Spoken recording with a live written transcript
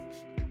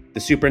The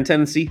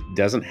superintendency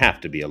doesn't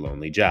have to be a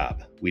lonely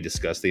job. We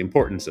discuss the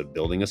importance of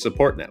building a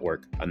support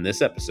network on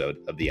this episode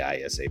of the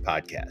ISA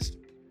podcast.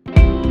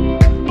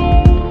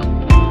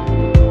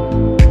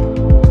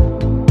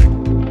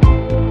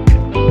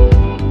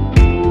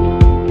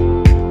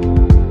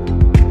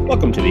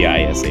 Welcome to the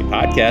ISA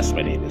podcast.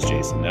 My name is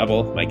Jason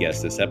Neville. My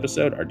guests this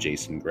episode are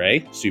Jason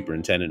Gray,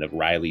 Superintendent of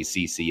Riley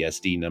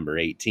CCSD number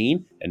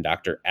 18, and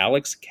Dr.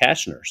 Alex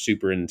Kashner,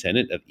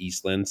 Superintendent of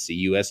Eastland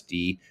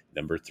CUSD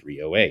number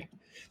 308.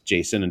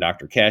 Jason and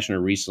Dr.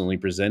 Kashner recently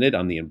presented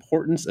on the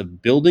importance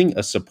of building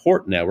a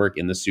support network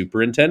in the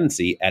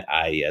superintendency at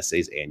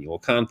IESA's annual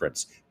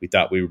conference. We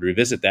thought we would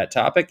revisit that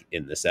topic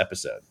in this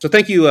episode. So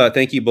thank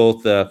you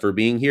both for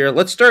being here.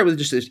 Let's start with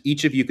just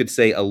each of you could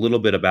say a little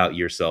bit about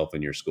yourself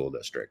and your school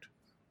district.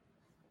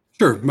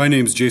 Sure. My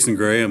name is Jason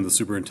Gray. I'm the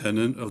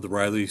superintendent of the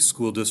Riley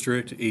School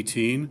District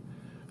 18.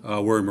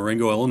 We're in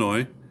Marengo,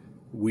 Illinois.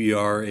 We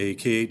are a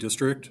K-8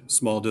 district,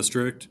 small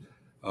district.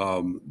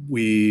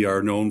 We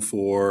are known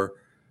for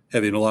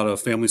having a lot of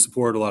family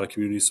support, a lot of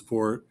community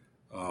support,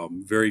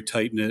 very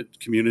tight-knit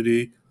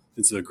community.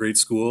 It's a great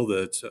school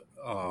that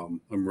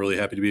I'm really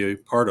happy to be a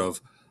part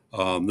of.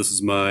 This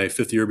is my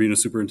fifth year being a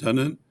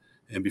superintendent,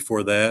 and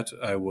before that,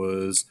 I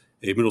was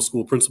a middle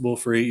school principal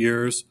for 8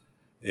 years,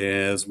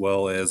 as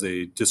well as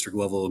a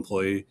district-level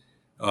employee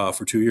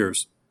for 2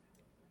 years.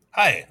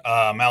 Hi,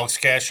 I'm Alex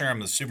Kashner. I'm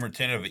the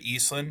superintendent of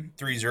Eastland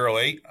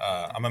 308.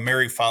 I'm a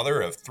married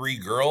father of 3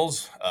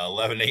 girls,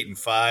 11, 8, and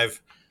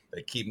 5,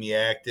 that keep me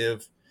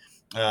active.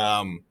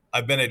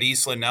 I've been at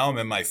Eastland now. I'm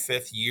in my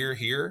 5th year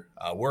here.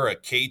 We're a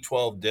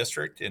K-12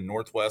 district in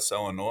Northwest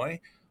Illinois,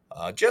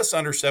 just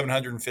under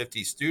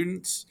 750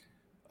 students.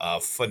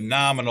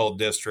 Phenomenal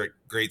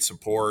district, great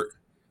support,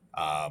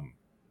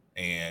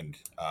 and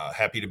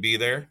happy to be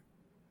there,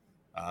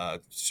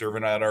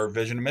 serving out our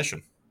vision and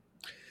mission.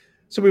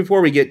 So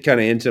before we get kind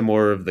of into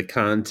more of the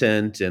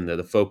content and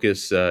the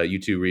focus, you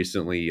two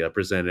recently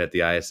presented at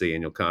the ISA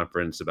annual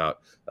conference about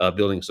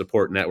building a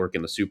support network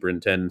in the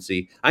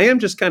superintendency. I am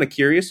just kind of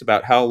curious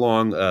about how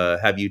long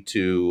have you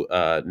two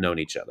known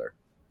each other?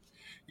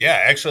 Yeah,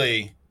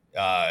 actually,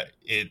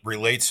 it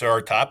relates to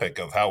our topic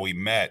of how we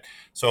met.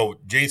 So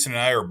Jason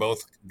and I are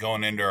both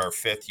going into our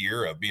 5th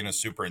year of being a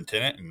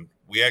superintendent, and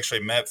we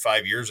actually met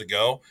 5 years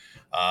ago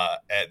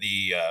at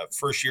the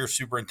first year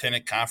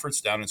superintendent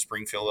conference down in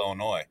Springfield,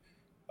 Illinois.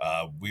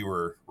 We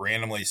were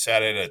randomly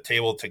sat at a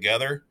table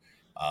together,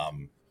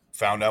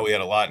 found out we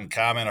had a lot in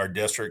common. Our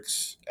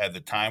districts at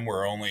the time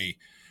were only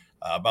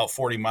about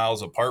 40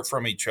 miles apart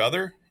from each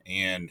other,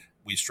 and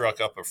we struck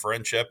up a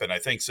friendship. And I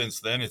think since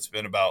then it's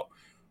been about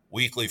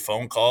weekly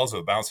phone calls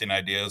of bouncing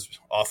ideas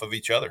off of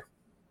each other.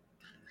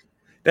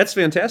 That's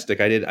fantastic.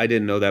 I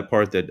didn't know that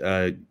part,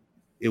 that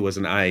it was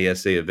an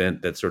IASA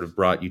event that sort of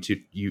brought you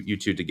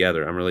two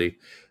together. I'm really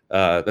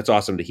that's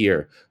awesome to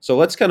hear. So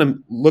let's kind of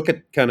look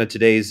at kind of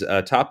today's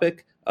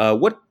topic.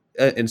 What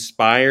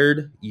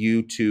inspired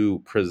you to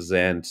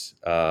present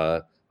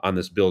on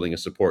this building a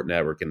support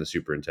network in the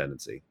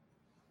superintendency?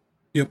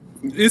 Yep.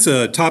 It's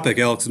a topic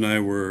Alex and I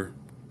were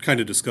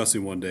kind of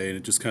discussing one day, and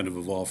it just kind of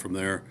evolved from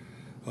there.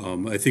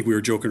 I think we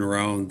were joking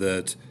around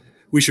that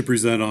we should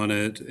present on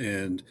it,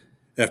 and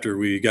after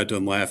we got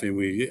done laughing,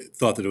 we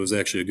thought that it was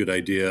actually a good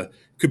idea. It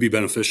could be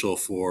beneficial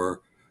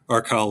for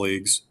our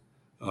colleagues.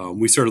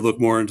 We started to look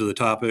more into the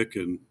topic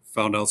and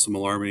found out some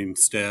alarming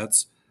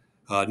stats.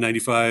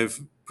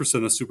 95%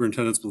 of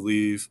superintendents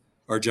believe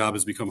our job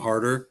has become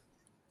harder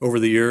over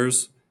the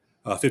years.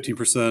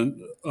 15%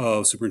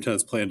 of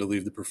superintendents plan to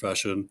leave the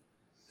profession,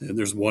 and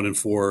there's 1 in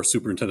 4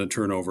 superintendent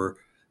turnover.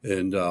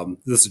 And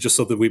this is just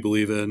something we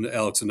believe in.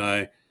 Alex and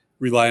I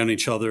rely on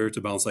each other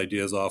to bounce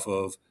ideas off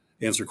of,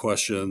 answer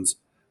questions.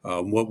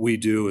 What we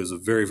do is a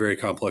very, very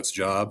complex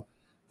job,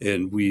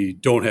 and we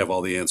don't have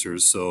all the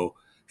answers. So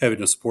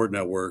having a support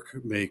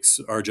network makes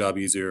our job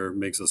easier,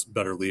 makes us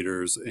better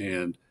leaders,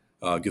 and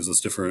gives us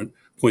different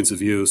points of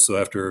view. So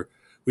after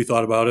we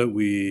thought about it,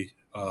 we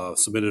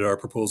submitted our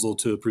proposal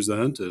to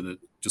present, and it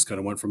just kind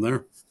of went from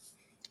there.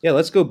 Yeah,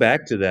 let's go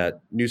back to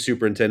that new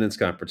superintendent's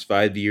conference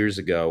 5 years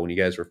ago when you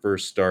guys were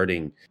first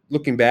starting.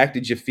 Looking back,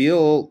 did you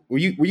feel, were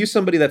you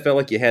somebody that felt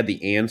like you had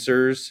the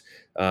answers?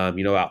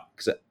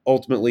 Because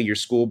ultimately your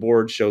school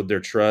board showed their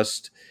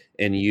trust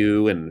in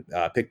you and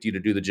picked you to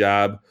do the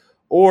job.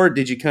 Or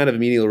did you kind of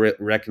immediately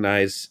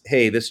recognize,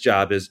 hey, this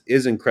job is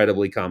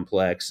incredibly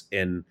complex,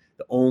 and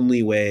the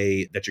only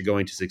way that you're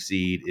going to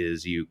succeed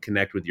is you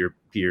connect with your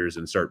peers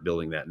and start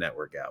building that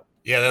network out?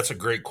 Yeah, that's a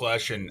great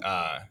question.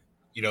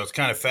 It's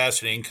kind of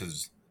fascinating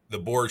because the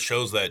board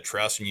shows that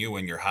trust in you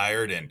when you're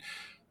hired, and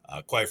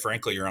quite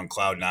frankly, you're on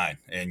cloud 9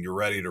 and you're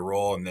ready to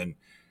roll. And then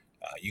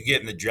you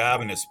get in the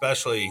job, and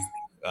especially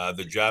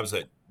the jobs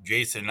that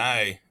Jason and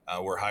I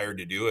were hired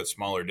to do at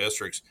smaller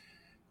districts,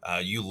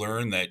 you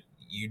learn that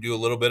you do a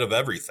little bit of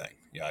everything.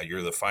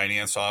 You're the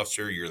finance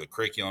officer, you're the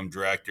curriculum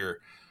director,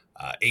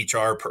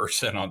 HR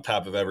person on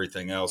top of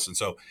everything else. And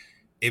so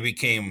it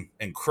became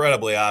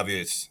incredibly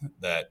obvious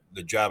that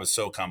the job is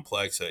so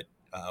complex that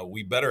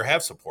we better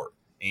have support.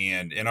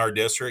 And in our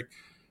district,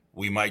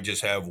 we might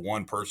just have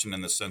one person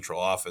in the central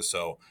office.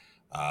 So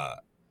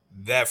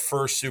that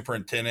first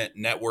superintendent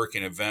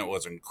networking event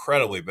was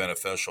incredibly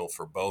beneficial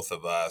for both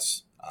of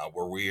us,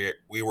 where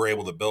we were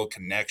able to build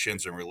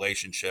connections and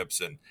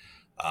relationships, and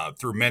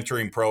through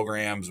mentoring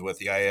programs with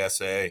the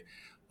ISA,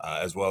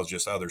 as well as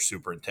just other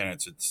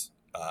superintendents.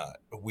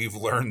 We've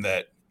learned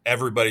that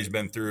everybody's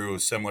been through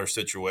similar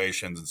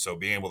situations, and so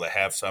being able to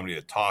have somebody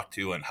to talk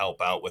to and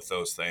help out with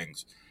those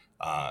things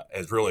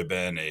has really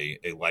been a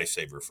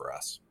lifesaver for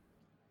us.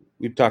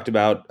 We've talked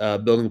about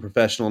building a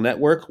professional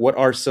network. What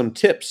are some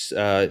tips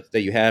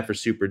that you have for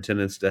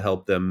superintendents to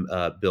help them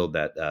build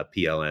that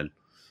PLN?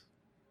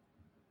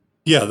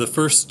 Yeah, the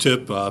first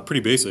tip, pretty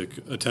basic.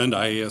 Attend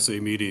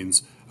IASA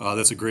meetings.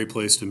 That's a great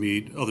place to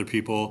meet other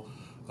people.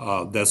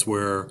 That's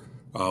where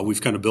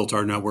we've kind of built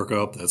our network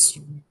up. That's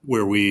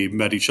where we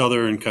met each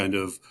other and kind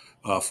of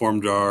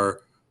formed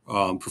our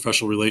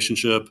professional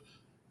relationship.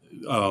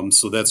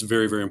 So that's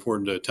very, very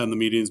important to attend the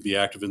meetings, be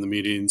active in the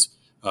meetings,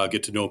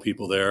 get to know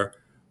people there,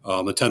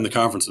 attend the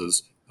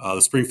conferences.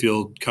 The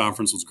Springfield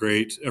conference was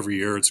great. Every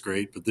year it's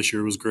great, but this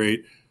year was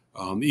great.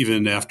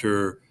 Even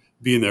after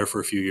being there for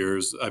a few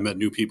years, I met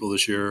new people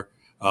this year,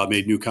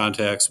 made new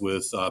contacts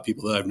with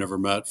people that I've never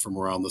met from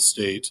around the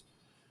state.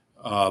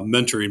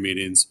 Mentoring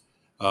meetings.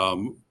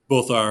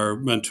 Both our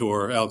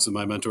mentor, Alex, and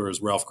my mentor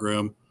is Ralph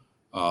Grimm.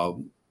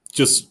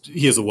 Just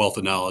he has a wealth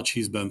of knowledge.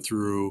 He's been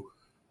through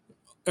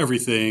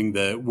everything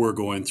that we're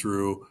going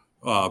through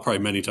probably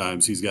many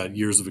times. He's got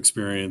years of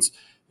experience,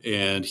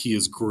 and he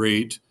is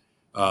great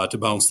to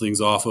bounce things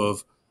off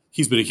of.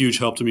 He's been a huge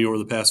help to me over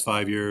the past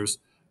 5 years.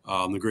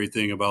 The great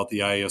thing about the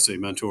IASA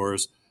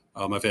mentors,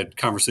 I've had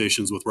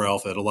conversations with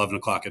Ralph at 11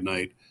 o'clock at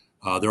night.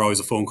 They're always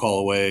a phone call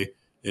away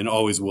and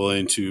always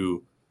willing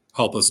to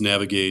help us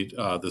navigate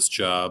this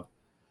job.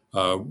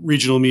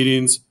 Regional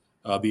meetings,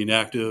 being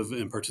active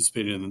and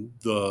participating in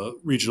the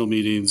regional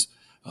meetings,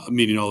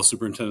 meeting all the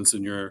superintendents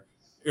in your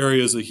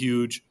area is a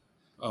huge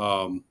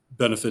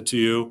benefit to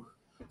you.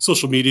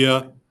 Social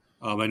media,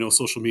 I know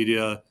social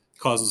media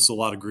causes us a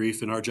lot of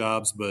grief in our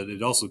jobs, but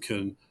it also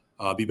can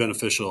be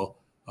beneficial.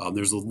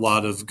 There's a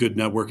lot of good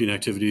networking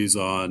activities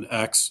on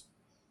X,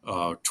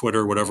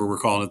 Twitter, whatever we're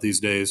calling it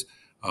these days.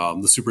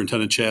 The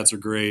superintendent chats are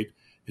great,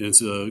 and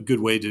it's a good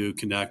way to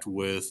connect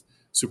with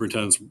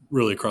superintendents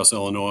really across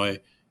Illinois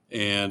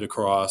and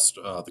across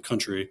the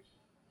country.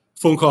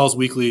 Phone calls,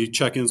 weekly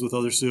check-ins with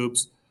other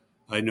soups.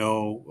 I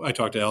know I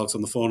talk to Alex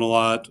on the phone a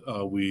lot.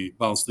 We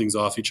bounce things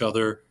off each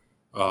other.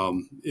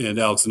 And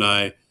Alex and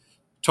I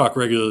talk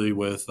regularly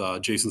with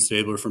Jason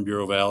Stabler from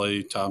Bureau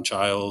Valley, Tom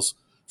Childs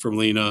from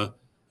Lena,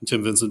 and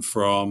Tim Vincent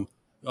from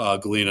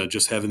Galena.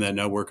 Just having that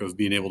network of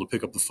being able to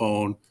pick up the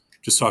phone,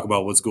 just talk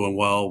about what's going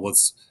well,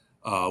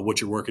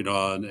 what you're working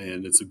on,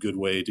 and it's a good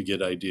way to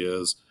get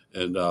ideas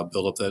and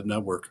build up that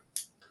network.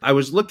 I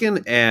was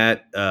looking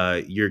at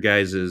your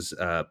guys'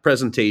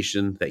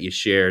 presentation that you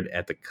shared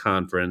at the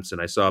conference,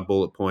 and I saw a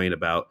bullet point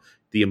about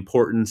the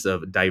importance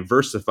of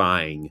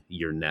diversifying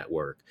your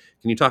network.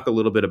 Can you talk a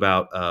little bit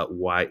about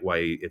why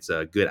it's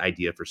a good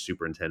idea for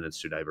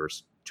superintendents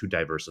to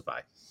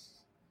diversify?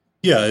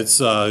 Yeah, it's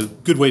a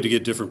good way to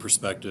get different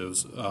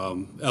perspectives.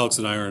 Alex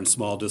and I are in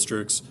small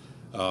districts.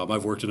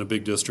 I've worked in a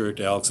big district.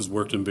 Alex has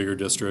worked in bigger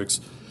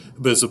districts.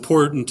 But it's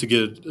important to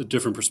get a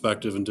different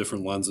perspective and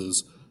different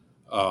lenses.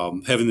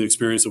 Having the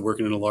experience of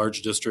working in a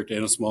large district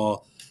and a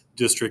small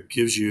district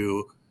gives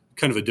you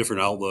kind of a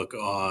different outlook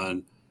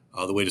on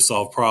the way to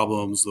solve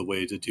problems, the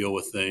way to deal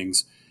with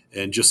things,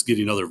 and just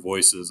getting other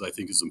voices, I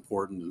think, is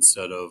important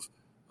instead of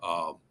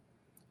uh,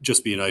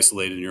 just being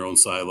isolated in your own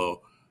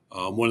silo.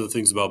 One of the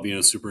things about being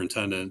a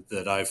superintendent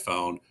that I've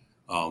found,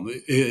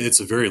 it's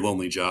a very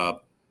lonely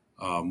job.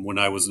 When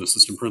I was an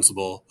assistant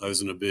principal, I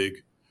was in a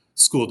big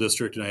school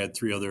district and I had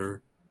three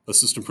other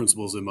assistant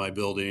principals in my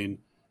building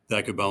that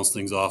I could bounce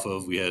things off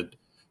of. We had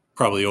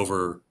probably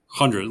over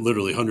 100,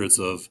 literally hundreds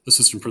of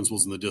assistant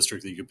principals in the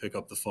district that you could pick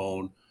up the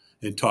phone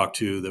and talk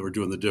to that were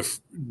doing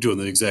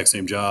the exact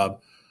same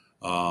job.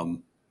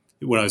 Um,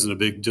 when I was in a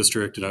big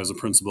district and I was a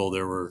principal,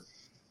 there were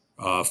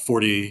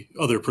 40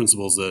 other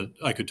principals that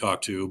I could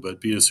talk to.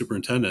 But being a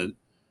superintendent,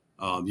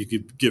 you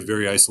could get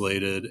very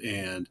isolated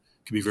and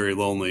can be very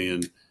lonely.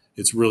 And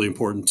it's really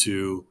important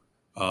to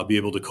be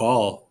able to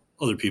call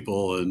other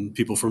people and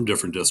people from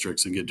different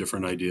districts and get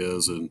different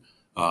ideas and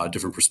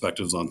different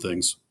perspectives on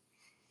things.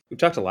 We've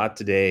talked a lot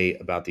today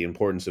about the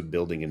importance of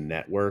building a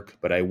network,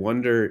 but I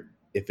wonder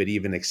if it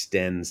even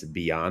extends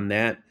beyond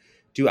that.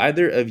 Do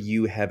either of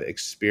you have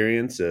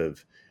experience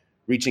of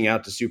reaching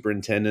out to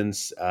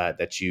superintendents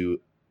that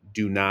you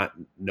do not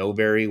know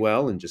very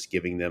well and just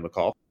giving them a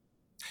call?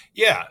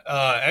 Yeah,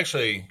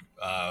 actually,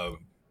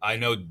 I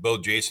know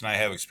both Jason and I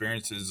have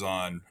experiences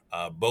on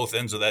both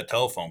ends of that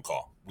telephone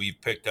call. We've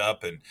picked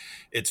up, and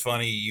it's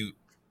funny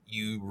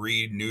you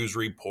read news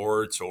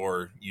reports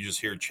or you just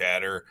hear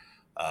chatter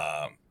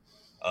um,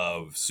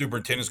 of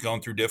superintendents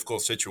going through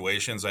difficult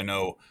situations. I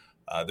know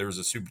there was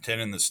a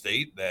superintendent in the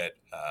state that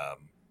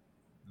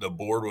the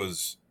board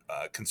was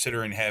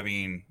considering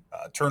having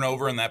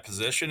turnover in that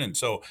position, and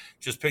so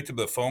just picked up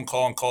the phone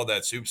call and called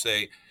that soup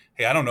say.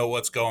 hey, I don't know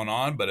what's going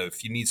on, but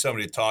if you need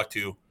somebody to talk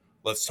to,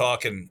 let's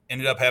talk. And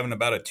ended up having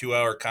about a 2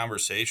 hour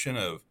conversation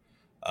of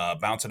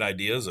bouncing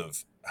ideas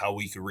of how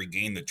we could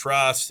regain the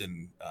trust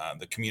and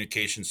the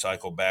communication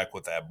cycle back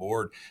with that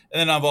board. And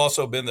then I've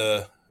also been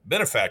the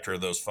benefactor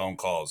of those phone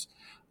calls.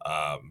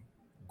 Um,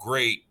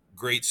 great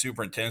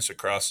superintendents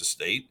across the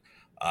state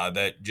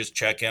that just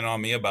check in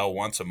on me about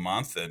once a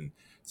month and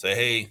say,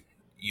 hey,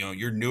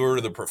 you're newer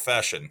to the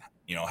profession.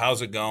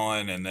 How's it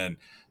going? And then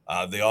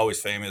they always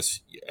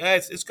famous, yeah,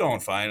 it's going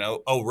fine.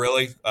 Oh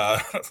really?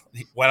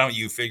 Why don't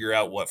you figure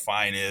out what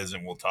fine is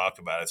and we'll talk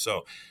about it?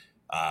 So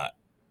uh,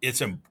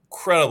 it's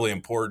incredibly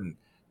important.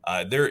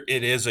 There,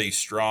 it is a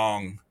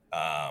strong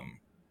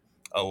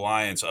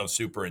alliance of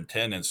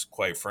superintendents,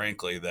 quite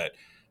frankly, that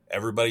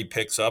everybody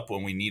picks up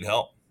when we need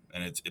help,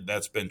 and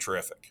that's been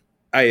terrific.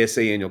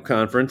 ISA annual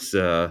conference.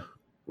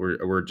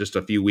 We're just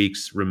a few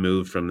weeks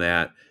removed from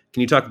that.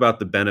 Can you talk about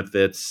the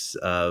benefits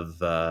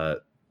of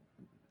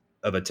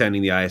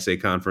attending the ISA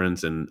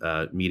conference and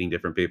meeting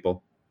different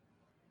people?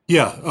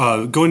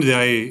 Yeah, going to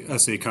the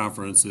ISA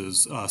conference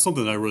is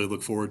something that I really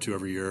look forward to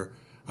every year.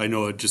 I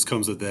know it just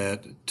comes at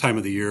that time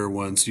of the year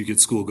once you get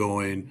school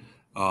going,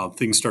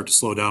 things start to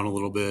slow down a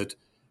little bit,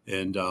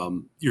 and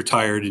you're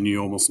tired and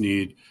you almost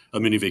need a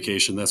mini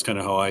vacation. That's kind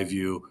of how I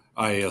view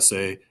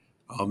IASA.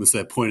 It's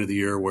that point of the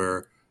year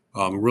where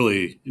it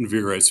really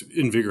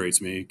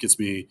invigorates me, gets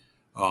me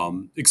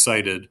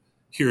excited,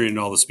 hearing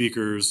all the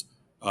speakers,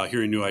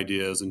 hearing new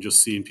ideas, and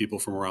just seeing people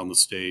from around the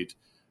state.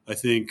 I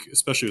think,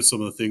 especially with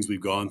some of the things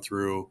we've gone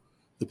through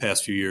the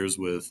past few years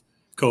with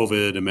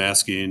COVID and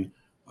masking,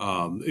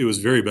 it was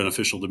very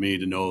beneficial to me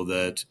to know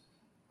that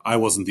I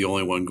wasn't the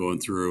only one going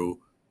through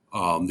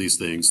these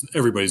things.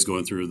 Everybody's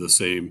going through the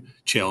same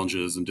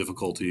challenges and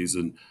difficulties,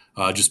 and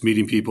just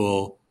meeting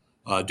people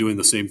doing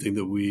the same thing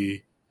that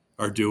we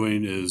are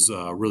doing is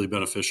really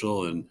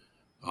beneficial and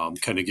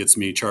kind of gets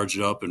me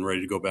charged up and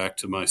ready to go back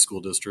to my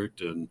school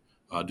district and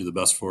do the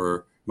best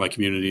for my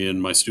community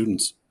and my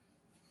students.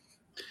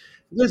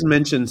 You guys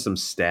mentioned some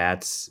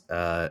stats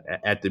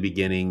at the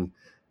beginning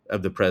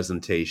of the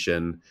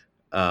presentation.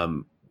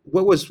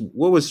 What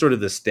was sort of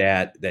the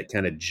stat that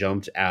kind of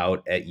jumped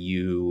out at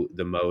you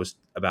the most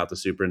about the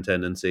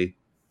superintendency?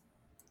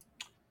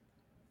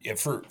 Yeah,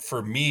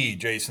 for me,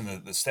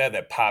 Jason, the stat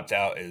that popped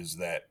out is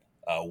that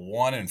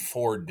 1 in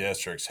 4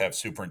 districts have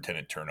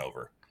superintendent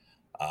turnover.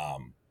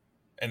 Um,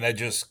 and that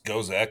just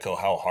goes to echo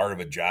how hard of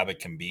a job it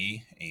can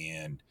be.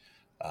 And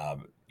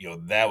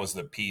that was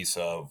the piece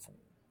of,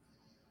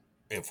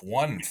 if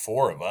 1 in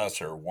 4 of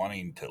us are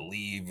wanting to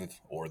leave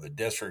or the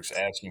district's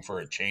asking for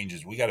a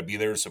changes, we got to be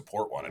there to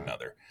support one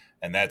another.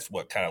 And that's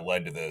what kind of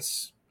led to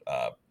this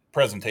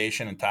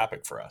presentation and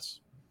topic for us.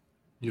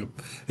 Yep.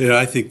 Yeah,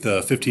 I think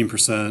the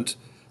 15%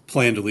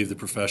 plan to leave the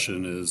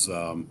profession is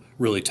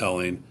really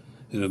telling.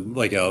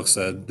 Like Alex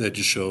said, that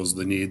just shows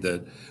the need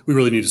that we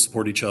really need to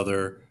support each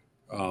other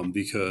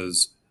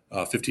because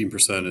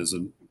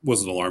 15%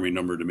 was an alarming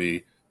number to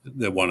me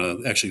that want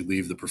to actually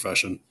leave the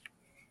profession.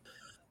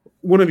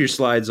 One of your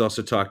slides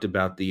also talked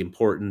about the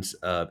importance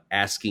of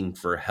asking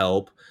for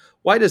help.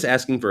 Why does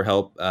asking for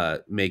help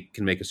make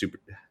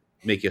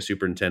a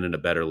superintendent a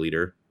better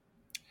leader?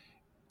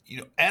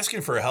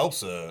 Asking for help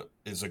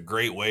is a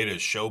great way to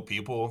show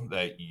people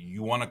that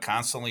you want to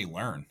constantly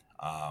learn.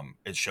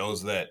 It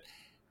shows that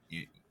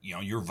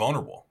you're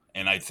vulnerable,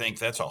 and I think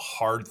that's a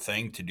hard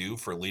thing to do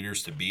for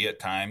leaders to be at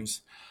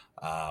times.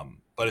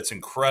 But it's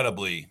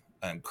incredibly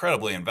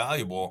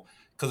invaluable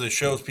because it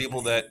shows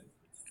people that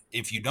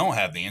if you don't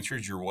have the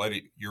answers,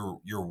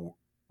 you're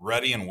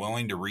ready and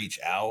willing to reach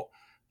out.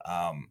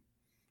 Um,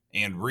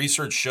 and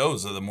research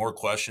shows that the more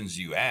questions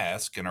you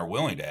ask and are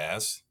willing to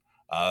ask,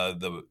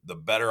 the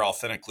better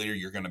authentic leader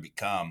you're going to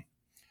become.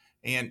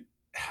 And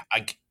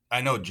I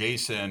I know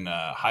Jason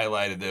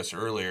highlighted this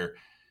earlier.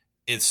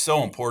 It's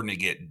so important to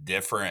get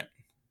different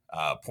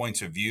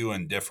points of view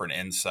and different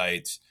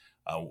insights.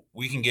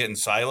 We can get in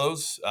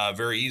silos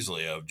very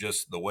easily of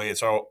just the way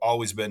it's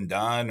always been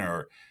done,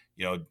 or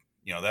you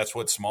know, that's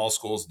what small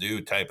schools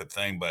do, type of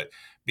thing. But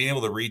being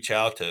able to reach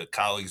out to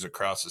colleagues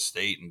across the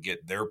state and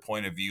get their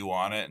point of view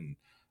on it, and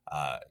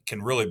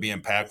can really be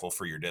impactful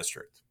for your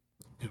district.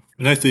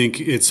 And I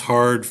think it's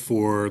hard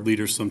for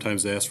leaders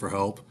sometimes to ask for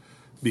help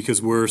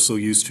because we're so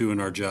used to in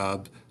our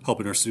job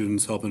helping our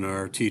students, helping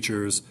our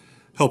teachers,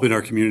 helping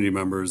our community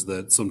members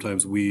that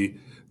sometimes we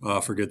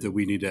forget that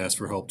we need to ask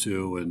for help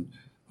too.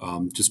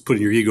 And just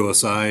putting your ego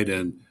aside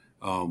and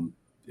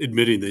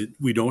admitting that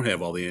we don't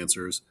have all the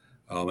answers,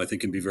 I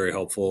think can be very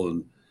helpful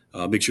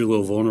and makes you a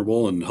little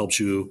vulnerable and helps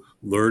you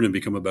learn and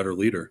become a better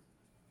leader.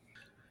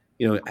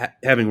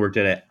 Having worked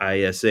at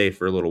ISA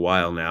for a little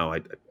while now,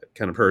 I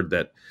kind of heard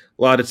that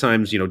a lot of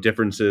times,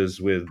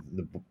 differences with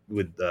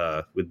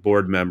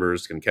board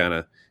members can kind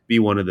of be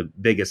one of the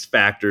biggest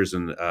factors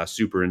in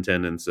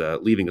superintendents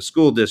leaving a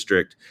school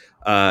district.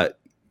 Uh,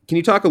 can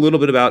you talk a little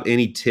bit about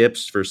any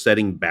tips for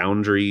setting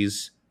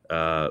boundaries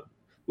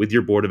with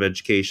your board of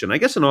education, I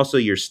guess, and also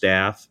your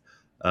staff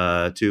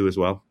too, as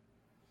well?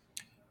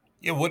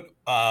 Yeah, what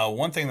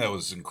one thing that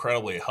was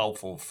incredibly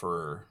helpful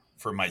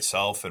for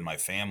myself and my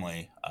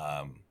family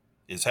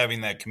is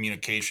having that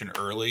communication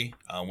early.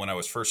 When I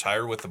was first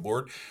hired with the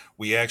board,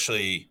 we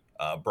actually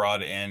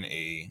brought in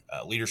a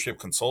leadership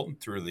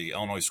consultant through the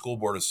Illinois School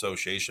Board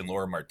Association,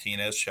 Laura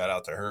Martinez. Shout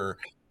out to her.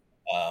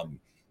 Um,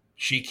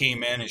 she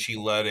came in and she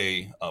led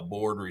a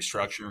board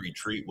restructuring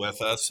retreat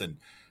with us, and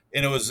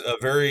it was a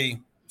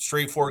very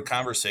straightforward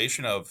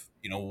conversation of,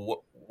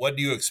 what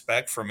do you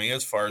expect from me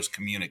as far as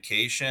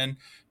communication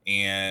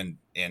and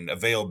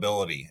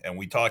availability. And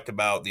we talked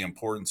about the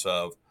importance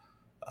of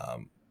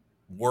um,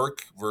 work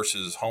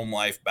versus home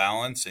life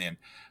balance. And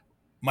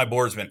my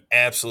board's been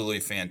absolutely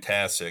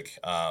fantastic.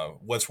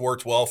 What's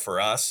worked well for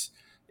us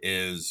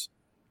is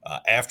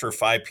after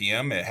 5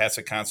 p.m., it has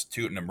to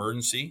constitute an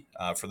emergency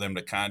for them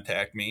to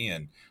contact me.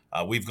 And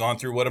we've gone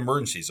through what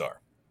emergencies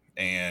are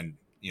and,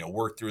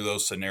 work through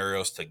those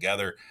scenarios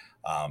together.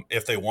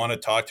 If they want to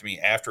talk to me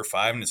after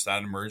 5 and it's not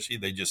an emergency,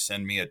 they just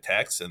send me a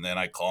text and then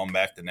I call them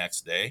back the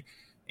next day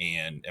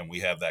and we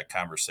have that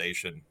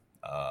conversation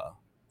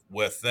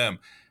with them.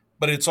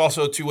 But it's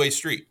also a two-way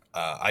street.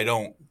 I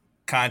don't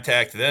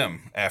contact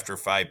them after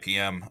 5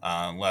 p.m.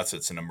 Unless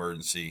it's an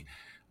emergency.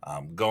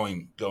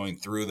 Going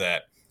through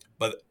that,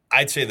 but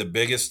I'd say the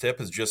biggest tip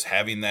is just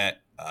having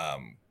that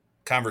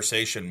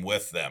conversation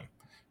with them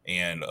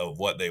and of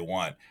what they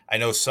want. I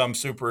know some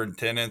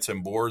superintendents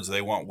and boards,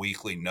 they want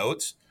weekly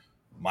notes.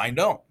 Mine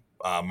don't.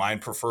 Mine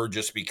prefer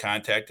just to be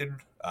contacted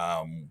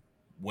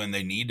when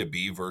they need to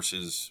be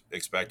versus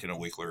expecting a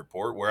weekly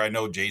report, where I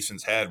know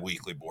Jason's had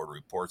weekly board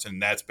reports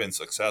and that's been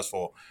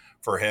successful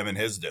for him and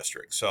his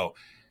district. So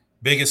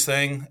biggest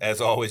thing,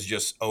 as always,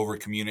 just over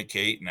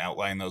communicate and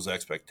outline those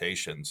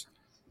expectations.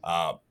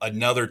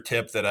 Another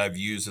tip that I've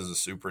used as a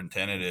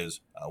superintendent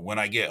is when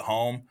I get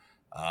home,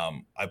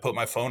 I put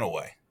my phone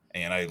away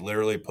and I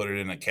literally put it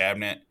in a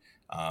cabinet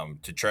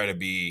to try to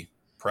be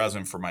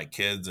present for my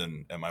kids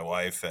and my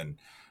wife. And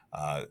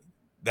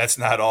that's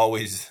not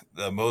always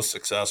the most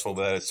successful,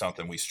 but it's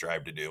something we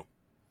strive to do.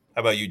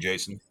 How about you,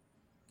 Jason?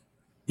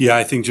 Yeah,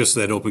 I think just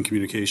that open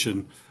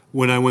communication.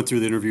 When I went through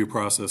the interview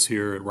process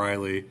here at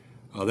Riley,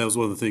 that was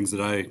one of the things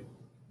that I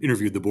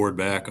interviewed the board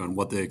back on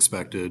what they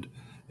expected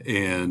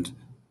and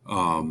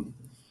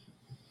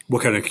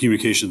what kind of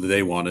communication that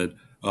they wanted.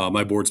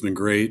 My board's been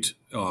great.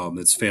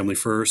 It's family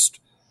first.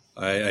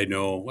 I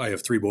know I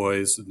have 3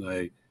 boys, and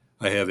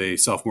I have a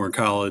sophomore in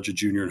college, a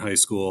junior in high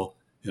school,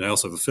 and I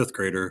also have a fifth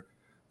grader.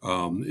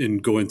 In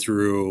going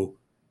through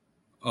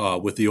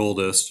with the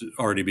oldest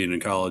already being in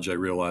college, I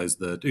realized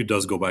that it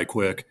does go by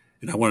quick,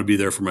 and I want to be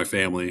there for my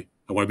family.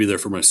 I want to be there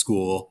for my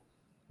school,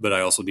 but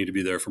I also need to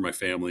be there for my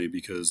family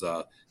because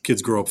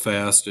kids grow up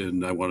fast,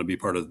 and I want to be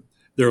part of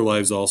their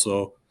lives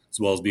also, as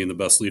well as being the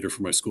best leader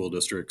for my school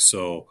district.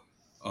 So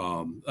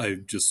I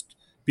just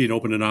being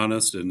open and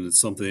honest, and it's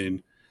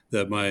something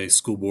that my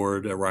school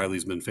board at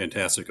Riley's been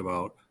fantastic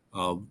about,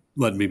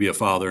 letting me be a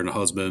father and a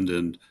husband,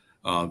 and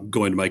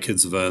going to my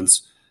kids'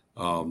 events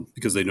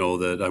because they know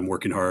that I'm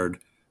working hard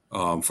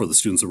for the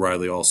students of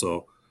Riley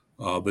also.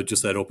 But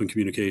just that open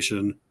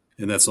communication,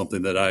 and that's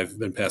something that I've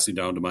been passing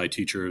down to my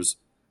teachers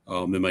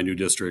in my new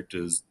district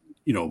is,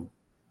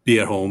 be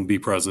at home, be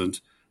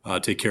present,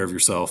 take care of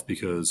yourself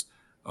because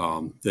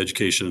the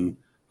education,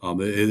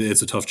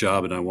 it's a tough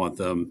job, and I want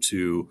them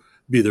to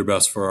be their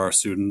best for our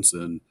students,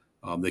 and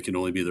they can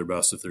only be their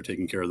best if they're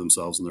taking care of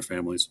themselves and their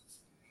families.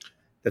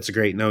 That's a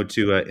great note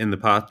to end the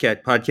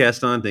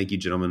podcast on. Thank you,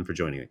 gentlemen, for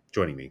joining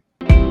me.